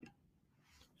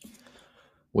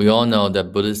We all know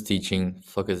that Buddhist teaching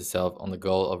focuses itself on the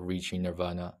goal of reaching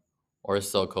nirvana, or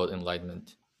so-called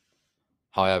enlightenment.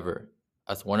 However,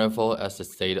 as wonderful as the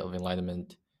state of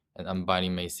enlightenment and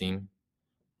unbinding may seem,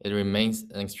 it remains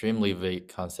an extremely vague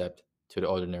concept to the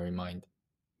ordinary mind.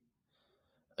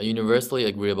 A universally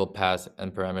agreeable path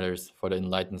and parameters for the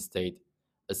enlightened state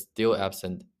is still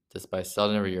absent despite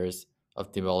thousand years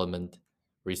of development,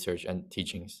 research, and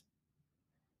teachings.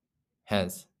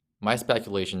 Hence, my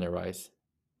speculation arises.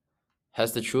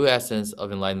 Has the true essence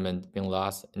of enlightenment been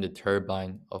lost in the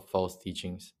turbine of false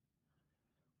teachings?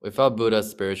 Without Buddha's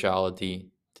spirituality,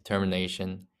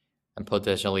 determination, and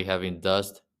potentially having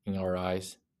dust in our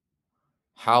eyes,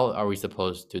 how are we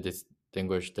supposed to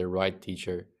distinguish the right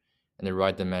teacher and the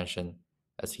right dimension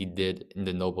as he did in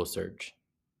the Noble Search?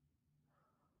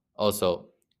 Also,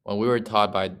 when we were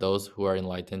taught by those who are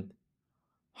enlightened,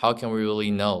 how can we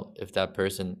really know if that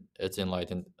person is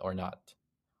enlightened or not?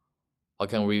 How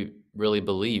can we really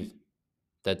believe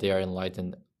that they are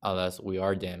enlightened unless we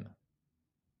are them?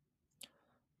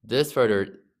 This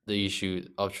furthered the issue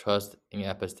of trust in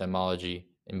epistemology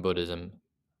in Buddhism.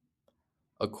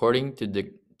 According to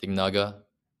the Ngca,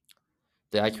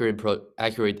 the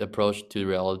accurate approach to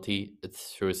reality is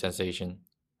through sensation,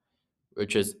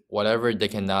 which is whatever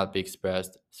that cannot be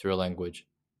expressed through language.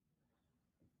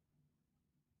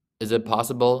 Is it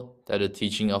possible that the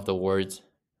teaching of the words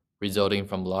resulting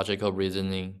from logical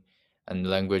reasoning and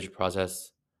language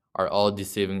process are all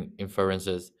deceiving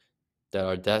inferences that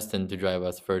are destined to drive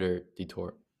us further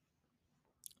detour?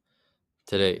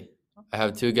 Today, I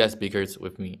have two guest speakers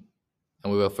with me,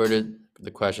 and we will further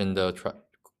question the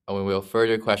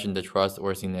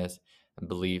trustworthiness and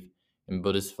belief in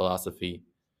Buddhist philosophy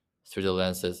through the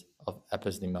lenses of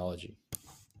epistemology.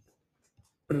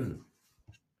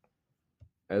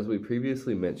 As we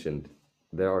previously mentioned,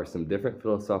 there are some different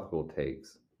philosophical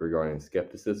takes regarding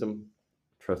skepticism,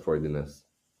 trustworthiness,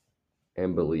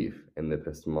 and belief in the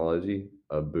epistemology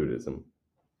of Buddhism.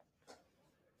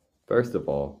 First of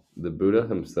all, the Buddha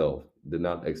himself did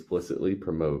not explicitly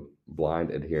promote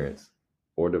blind adherence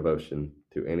or devotion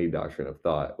to any doctrine of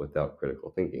thought without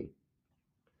critical thinking.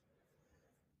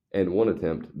 In one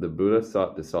attempt, the Buddha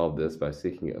sought to solve this by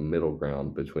seeking a middle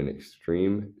ground between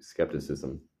extreme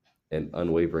skepticism and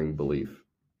unwavering belief.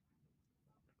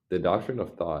 The doctrine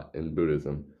of thought in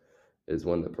Buddhism is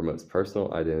one that promotes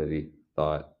personal identity,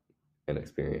 thought, and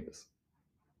experience.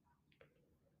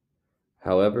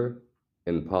 However,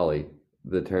 in Pali,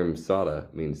 the term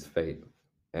saddha means faith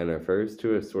and refers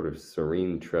to a sort of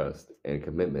serene trust and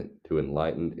commitment to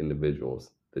enlightened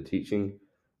individuals, the teaching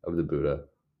of the Buddha,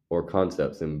 or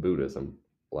concepts in Buddhism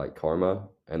like karma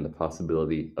and the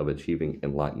possibility of achieving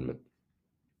enlightenment.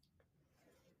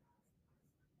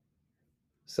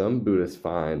 Some Buddhists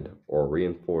find or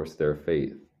reinforce their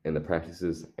faith in the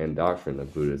practices and doctrine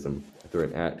of Buddhism through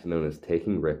an act known as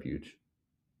taking refuge.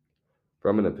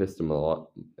 From an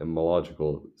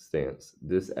epistemological stance,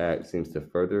 this act seems to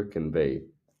further convey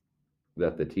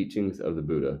that the teachings of the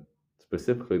Buddha,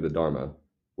 specifically the Dharma,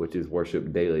 which is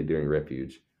worshipped daily during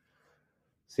refuge,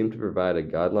 seem to provide a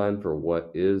guideline for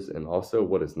what is and also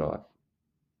what is not.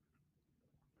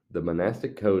 The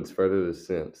monastic codes further the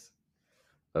sense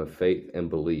of faith and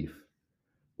belief,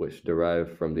 which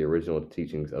derive from the original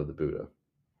teachings of the Buddha.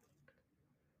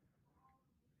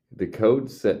 The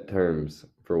codes set terms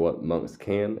for what monks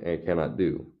can and cannot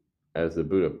do. As the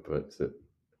Buddha puts it,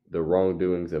 the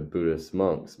wrongdoings of Buddhist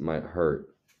monks might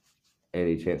hurt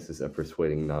any chances of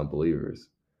persuading non-believers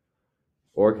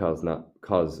or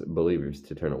cause believers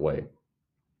to turn away.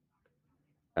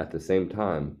 At the same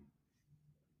time,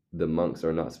 the monks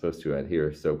are not supposed to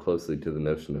adhere so closely to the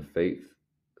notion of faith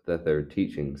that their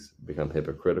teachings become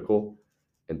hypocritical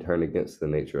and turn against the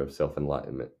nature of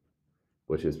self-enlightenment,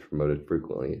 which is promoted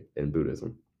frequently in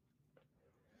Buddhism.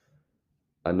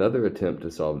 Another attempt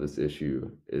to solve this issue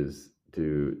is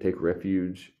to take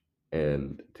refuge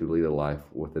and to lead a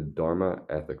life with the Dharma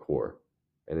at the core,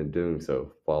 and in doing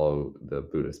so, follow the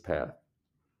Buddhist path.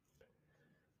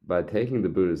 By taking the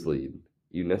Buddha's lead,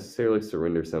 you necessarily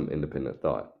surrender some independent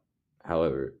thought.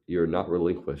 However, you are not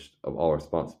relinquished of all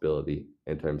responsibility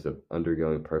in terms of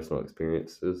undergoing personal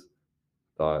experiences,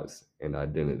 thoughts, and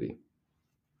identity.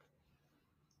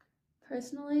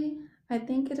 Personally, I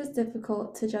think it is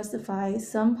difficult to justify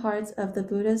some parts of the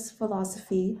Buddhist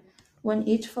philosophy when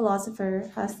each philosopher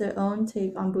has their own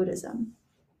take on Buddhism.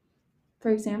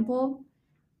 For example,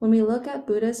 when we look at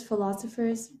Buddhist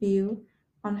philosophers' view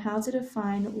on how to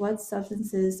define what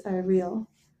substances are real,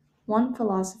 one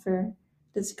philosopher,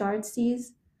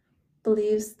 Descartes,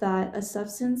 believes that a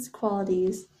substance's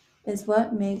qualities is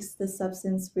what makes the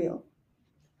substance real.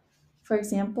 For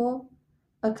example,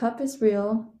 A cup is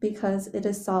real because it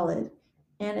is solid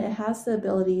and it has the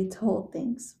ability to hold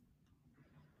things.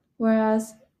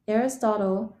 Whereas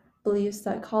Aristotle believes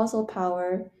that causal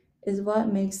power is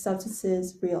what makes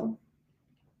substances real.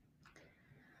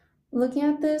 Looking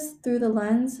at this through the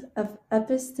lens of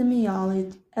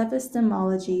epistemology,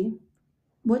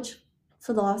 which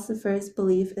philosophers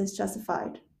believe is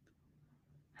justified?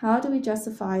 How do we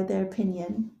justify their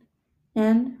opinion?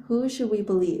 And who should we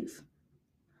believe?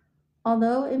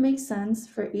 Although it makes sense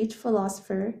for each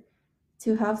philosopher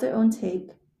to have their own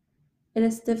take, it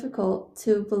is difficult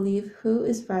to believe who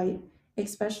is right,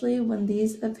 especially when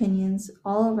these opinions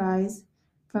all arise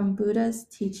from Buddha's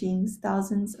teachings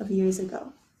thousands of years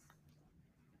ago.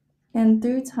 And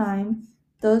through time,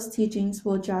 those teachings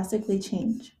will drastically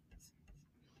change.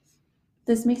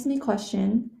 This makes me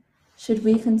question, should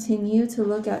we continue to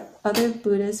look at other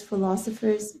Buddhist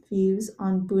philosophers' views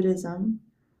on Buddhism,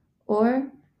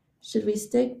 or should we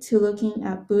stick to looking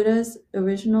at Buddha's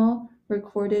original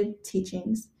recorded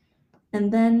teachings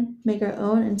and then make our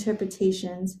own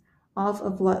interpretations off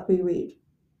of what we read?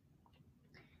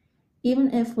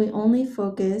 Even if we only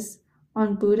focus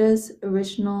on Buddha's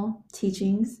original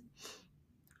teachings,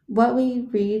 what we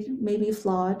read may be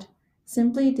flawed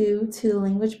simply due to the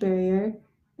language barrier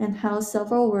and how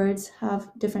several words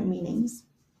have different meanings.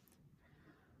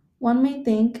 One may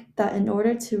think that in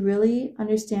order to really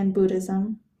understand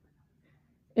Buddhism,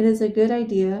 it is a good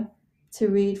idea to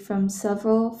read from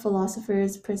several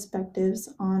philosophers' perspectives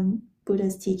on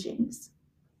Buddha's teachings.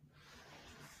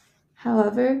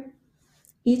 However,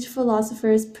 each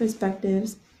philosopher's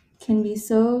perspectives can be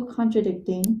so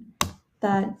contradicting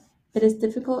that it is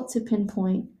difficult to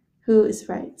pinpoint who is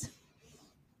right.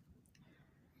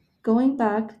 Going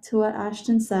back to what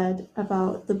Ashton said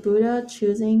about the Buddha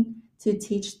choosing to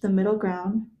teach the middle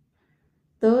ground,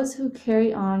 those who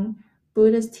carry on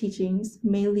Buddha's teachings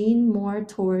may lean more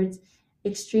towards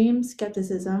extreme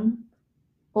skepticism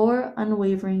or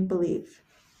unwavering belief.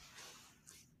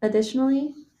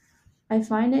 Additionally, I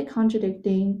find it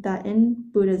contradicting that in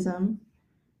Buddhism,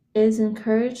 it is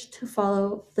encouraged to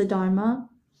follow the Dharma,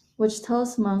 which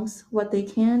tells monks what they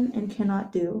can and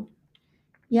cannot do.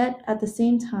 Yet, at the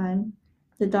same time,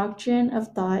 the doctrine of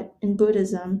thought in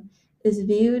Buddhism is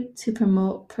viewed to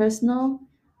promote personal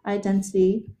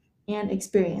identity and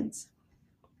experience.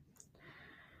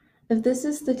 If this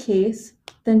is the case,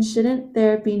 then shouldn't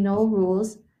there be no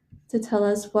rules to tell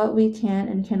us what we can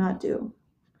and cannot do?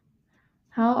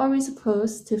 How are we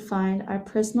supposed to find our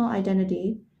personal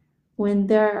identity when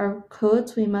there are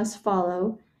codes we must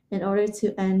follow in order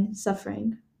to end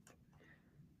suffering?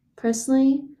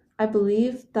 Personally, I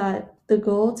believe that the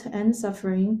goal to end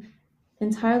suffering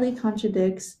entirely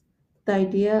contradicts the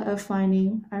idea of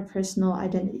finding our personal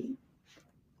identity.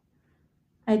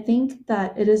 I think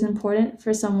that it is important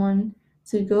for someone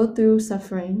to go through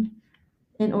suffering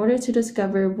in order to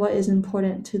discover what is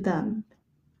important to them,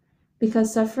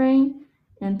 because suffering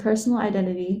and personal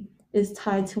identity is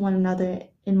tied to one another,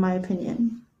 in my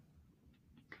opinion.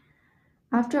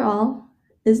 After all,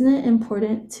 isn't it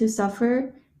important to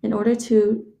suffer in order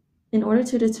to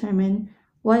determine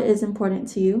what is important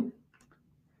to you?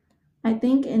 I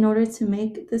think in order to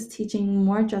make this teaching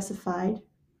more justified,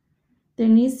 there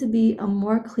needs to be a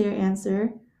more clear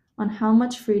answer on how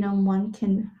much freedom one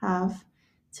can have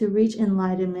to reach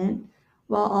enlightenment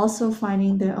while also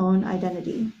finding their own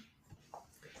identity.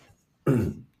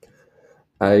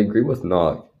 I agree with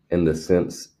Ngoc in the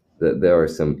sense that there are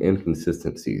some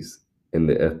inconsistencies in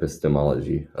the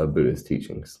epistemology of Buddhist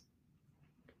teachings.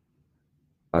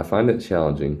 I find it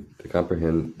challenging to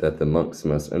comprehend that the monks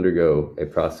must undergo a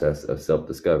process of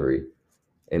self-discovery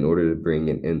in order to bring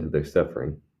an end to their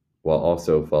suffering, while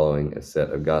also following a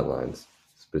set of guidelines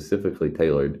specifically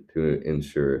tailored to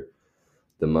ensure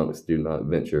the monks do not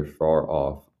venture far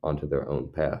off onto their own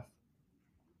path.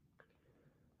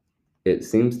 It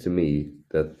seems to me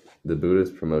that the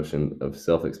Buddhist promotion of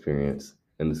self-experience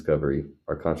and discovery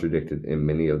are contradicted in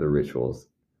many of the rituals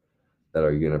that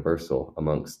are universal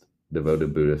amongst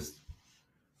devoted Buddhists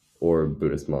or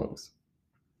Buddhist monks.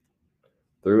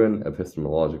 Through an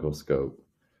epistemological scope,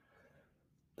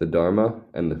 the Dharma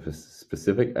and the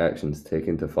specific actions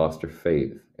taken to foster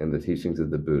faith in the teachings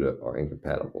of the Buddha are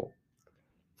incompatible.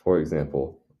 For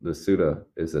example, the Sutta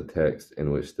is a text in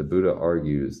which the Buddha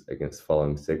argues against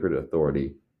following sacred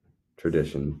authority,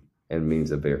 tradition, and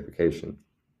means of verification.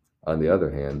 On the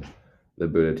other hand, the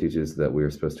Buddha teaches that we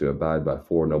are supposed to abide by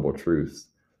Four Noble Truths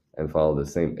and follow the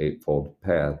same Eightfold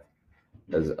Path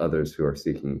as others who are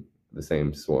seeking the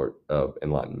same sort of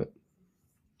enlightenment.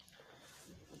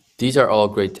 These are all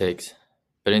great takes,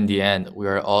 but in the end, we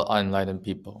are all unenlightened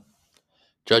people.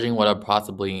 judging what are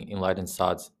possibly enlightened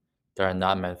thoughts that are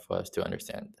not meant for us to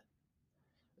understand.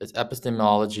 Is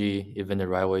epistemology even the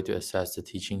right way to assess the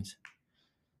teachings?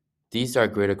 These are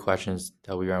greater questions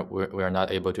that we are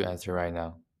not able to answer right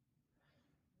now.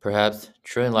 Perhaps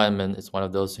true enlightenment is one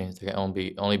of those things that can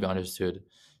only be understood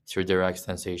through direct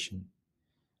sensation,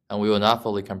 and we will not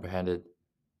fully comprehend it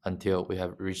until we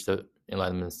have reached the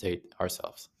enlightenment state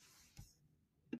ourselves.